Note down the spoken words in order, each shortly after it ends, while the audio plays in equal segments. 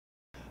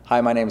Hi,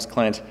 my name is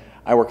Clint.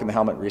 I work in the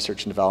helmet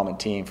research and development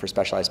team for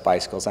Specialized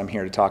Bicycles. I'm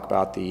here to talk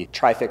about the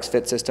TRIFIX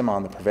fit system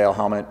on the Prevail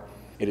helmet.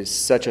 It is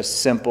such a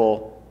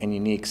simple and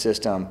unique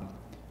system.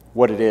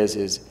 What it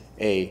is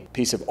a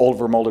piece of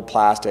overmolded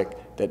plastic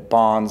that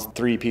bonds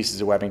 3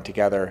 pieces of webbing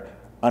together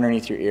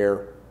underneath your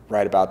ear,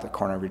 right about the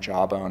corner of your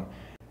jawbone.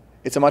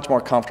 It's a much more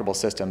comfortable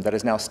system that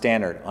is now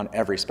standard on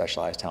every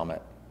Specialized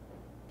helmet.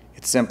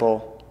 It's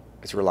simple,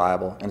 it's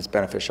reliable, and it's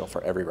beneficial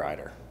for every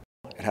rider.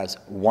 It has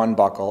 1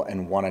 buckle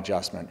and 1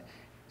 adjustment.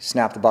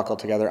 Snap the buckle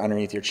together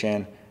underneath your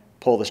chin,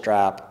 pull the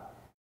strap,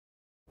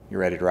 you're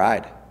ready to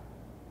ride.